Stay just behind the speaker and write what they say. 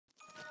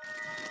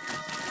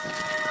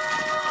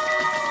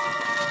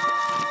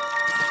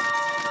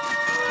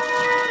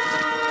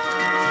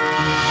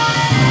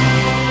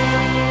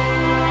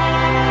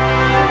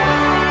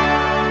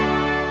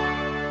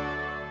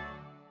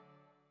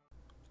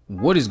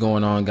What is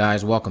going on,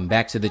 guys? Welcome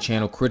back to the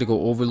channel.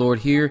 Critical Overlord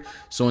here.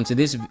 So in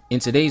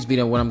today's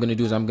video, what I'm going to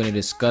do is I'm going to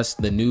discuss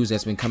the news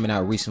that's been coming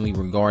out recently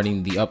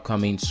regarding the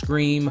upcoming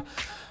Scream.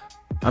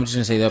 I'm just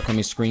going to say the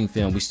upcoming Scream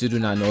film. We still do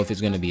not know if it's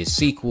going to be a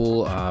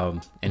sequel,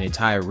 an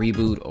entire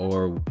reboot,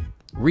 or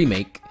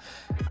remake.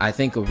 I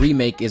think a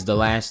remake is the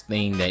last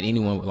thing that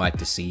anyone would like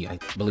to see. I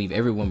believe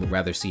everyone would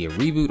rather see a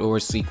reboot or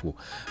a sequel.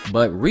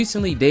 But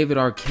recently, David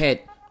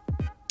Arquette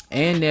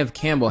and Neve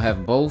Campbell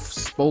have both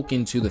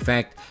spoken to the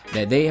fact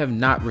that they have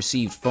not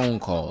received phone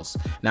calls.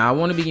 Now, I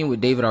want to begin with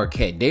David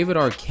Arquette. David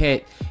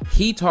Arquette,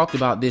 he talked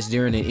about this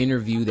during an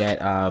interview that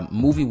someone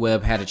from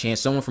MovieWeb had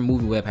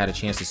a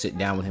chance to sit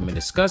down with him and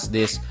discuss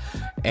this,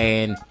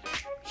 and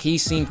he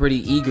seemed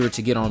pretty eager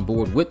to get on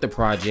board with the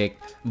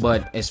project,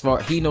 but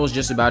he knows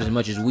just about as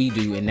much as we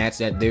do, and that's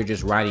that they're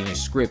just writing a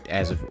script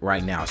as of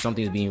right now.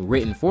 Something's being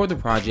written for the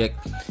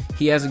project.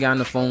 He hasn't gotten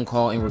a phone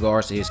call in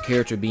regards to his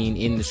character being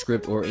in the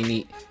script, or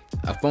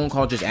a phone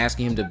call just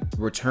asking him to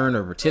return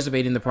or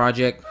participate in the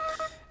project.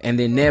 And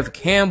then Neve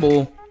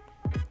Campbell,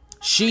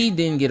 she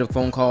didn't get a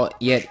phone call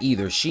yet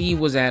either. She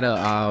was at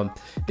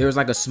there was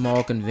like a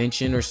small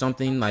convention or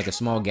something, like a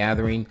small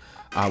gathering,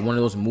 one of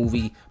those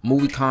movie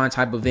con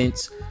type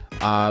events,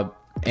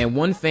 and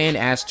one fan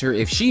asked her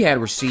if she had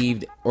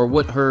received, or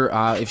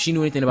if she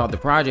knew anything about the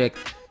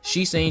project.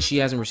 She's saying she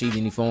hasn't received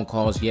any phone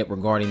calls yet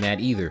regarding that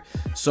either.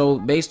 So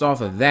based off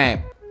of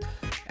that,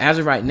 as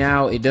of right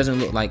now, it doesn't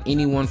look like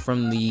anyone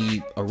from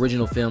the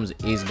original films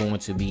is going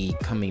to be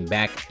coming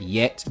back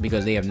yet,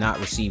 because they have not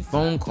received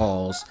phone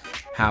calls.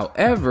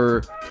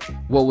 However,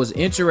 what was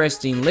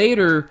interesting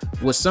later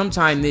was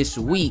sometime this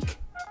week.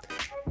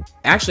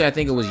 Actually, I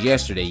think it was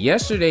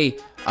yesterday.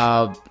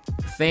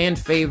 Fan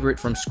favorite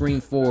from Scream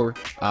 4,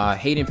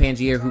 Hayden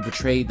Panettiere, who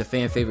portrayed the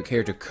fan favorite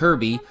character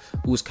Kirby,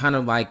 who was kind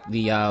of like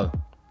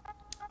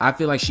I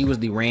feel like she was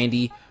the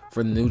Randy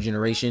for the new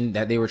generation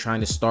that they were trying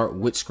to start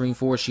with Scream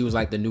 4. She was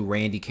like the new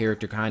Randy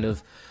character, kind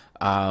of.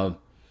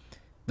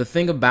 The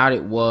thing about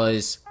it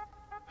was,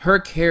 her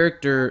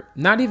character,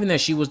 not even that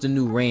she was the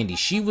new Randy,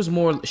 she was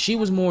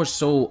more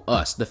so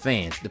us, the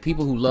fans, the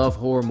people who love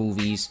horror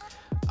movies.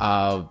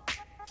 And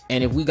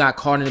if we got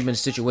caught in a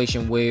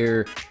situation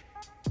where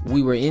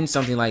we were in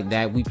something like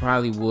that, we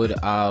probably would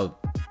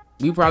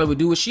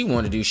do what she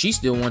wanted to do. She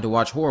still wanted to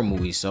watch horror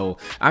movies. So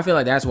I feel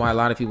like that's why a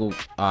lot of people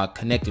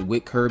connected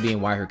with Kirby,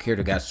 and why her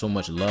character got so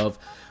much love,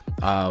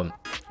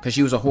 because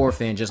she was a horror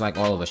fan just like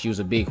all of us. She was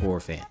a big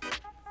horror fan.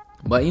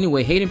 But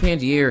anyway, Hayden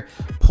Panettiere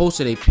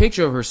posted a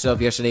picture of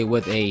herself yesterday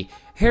with a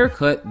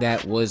haircut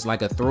that was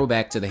like a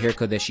throwback to the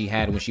haircut that she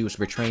had when she was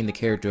portraying the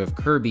character of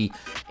Kirby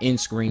in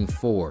Scream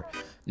 4.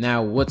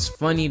 Now, what's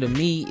funny to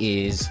me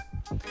is,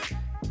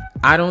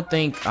 I don't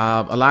think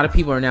a lot of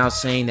people are now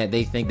saying that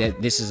they think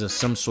that this is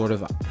some sort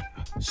of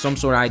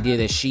idea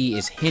that she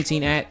is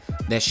hinting at,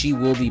 that she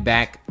will be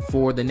back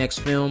for the next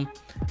film.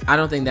 I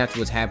don't think that's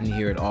what's happening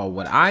here at all.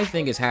 What I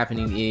think is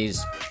happening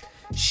is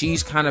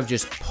she's kind of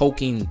just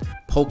poking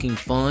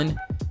fun,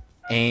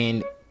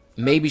 and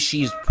maybe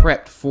she's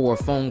prepped for a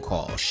phone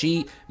call.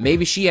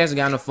 Maybe she hasn't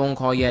gotten a phone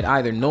call yet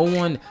either. No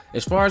one,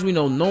 as far as we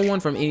know, no one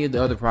from any of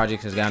the other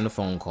projects has gotten a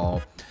phone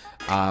call.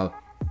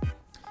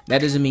 That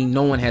doesn't mean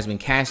no one has been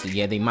casted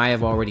yet. They might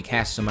have already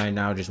cast somebody,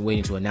 now just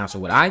waiting to announce it.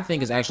 What I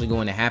think is actually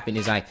going to happen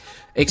is, I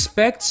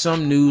expect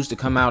some news to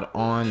come out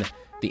on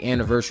the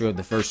anniversary of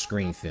the first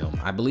Scream film.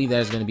 I believe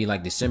that is going to be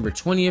like December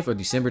 20th or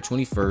December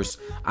 21st.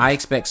 I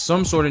expect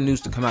some sort of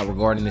news to come out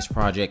regarding this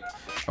project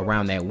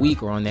around that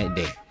week or on that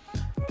day.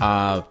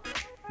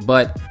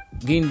 But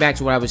getting back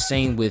to what I was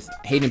saying with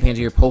Hayden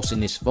Panettiere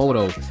posting this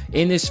photo.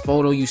 In this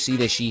photo, you see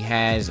that she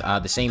has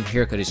the same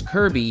haircut as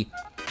Kirby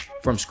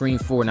from Scream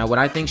 4. Now, what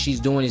I think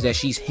she's doing is that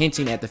she's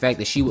hinting at the fact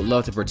that she would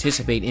love to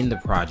participate in the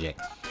project.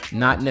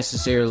 Not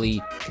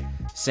necessarily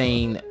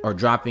saying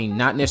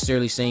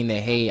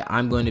that, hey,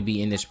 I'm going to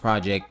be in this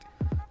project.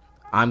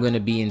 I'm going to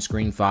be in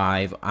Scream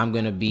 5. I'm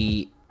going to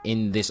be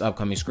in this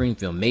upcoming Scream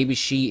film. Maybe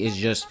she is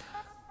just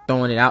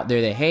throwing it out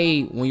there that,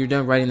 hey, when you're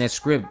done writing that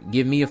script,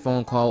 give me a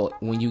phone call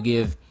when you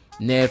give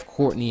Neve,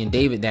 Courtney, and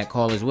David that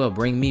call as well.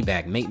 Bring me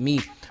back. Make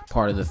me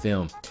part of the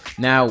film.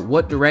 Now,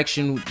 what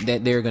direction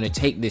that they're going to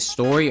take this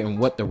story and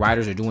what the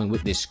writers are doing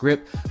with this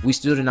script, we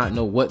still do not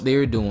know what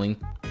they're doing.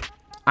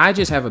 I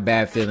just have a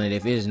bad feeling that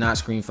if it is not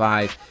Scream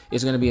 5,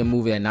 it's going to be a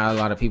movie that not a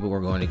lot of people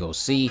are going to go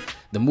see.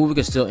 The movie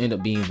could still end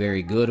up being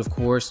very good, of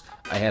course.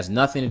 It has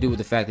nothing to do with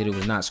the fact that it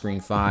was not Scream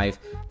 5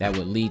 that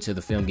would lead to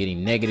the film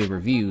getting negative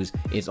reviews.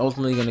 It's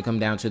ultimately going to come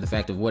down to the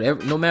fact of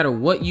no matter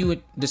what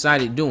you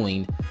decided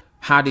doing,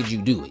 how did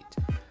you do it?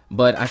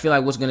 But I feel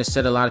like what's going to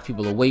set a lot of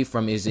people away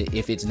from is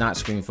if it's not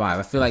Scream 5.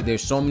 I feel like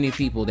there's so many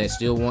people that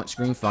still want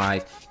Scream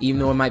 5, even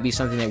though it might be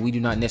something that we do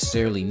not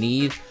necessarily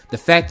need. The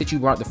fact that you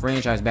brought the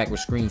franchise back with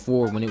Scream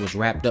 4 when it was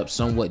wrapped up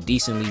somewhat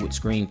decently with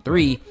Scream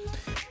 3,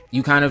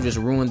 you kind of just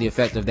ruined the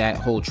effect of that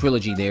whole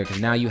trilogy there,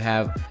 because now you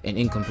have an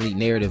incomplete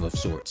narrative of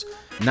sorts.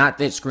 Not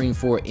that Scream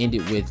 4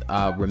 ended with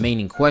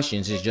remaining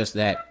questions, it's just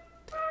that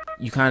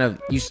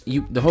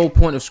the whole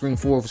point of Scream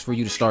 4 was for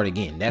you to start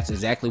again. That's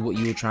exactly what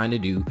you were trying to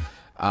do.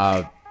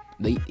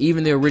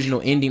 even the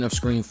original ending of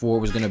Scream 4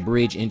 was going to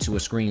bridge into a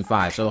Scream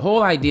 5. So the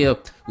whole idea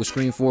with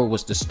Scream 4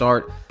 was to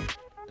start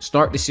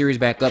the series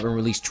back up and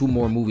release 2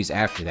 more movies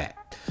after that.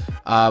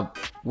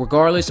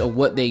 Regardless of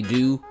what they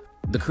do,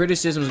 the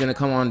criticism is going to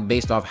come on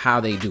based off how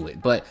they do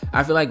it. But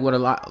I feel like what a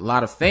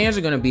lot of fans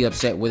are going to be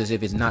upset with is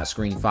if it's not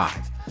Scream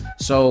 5.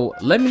 So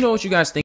let me know what you guys think.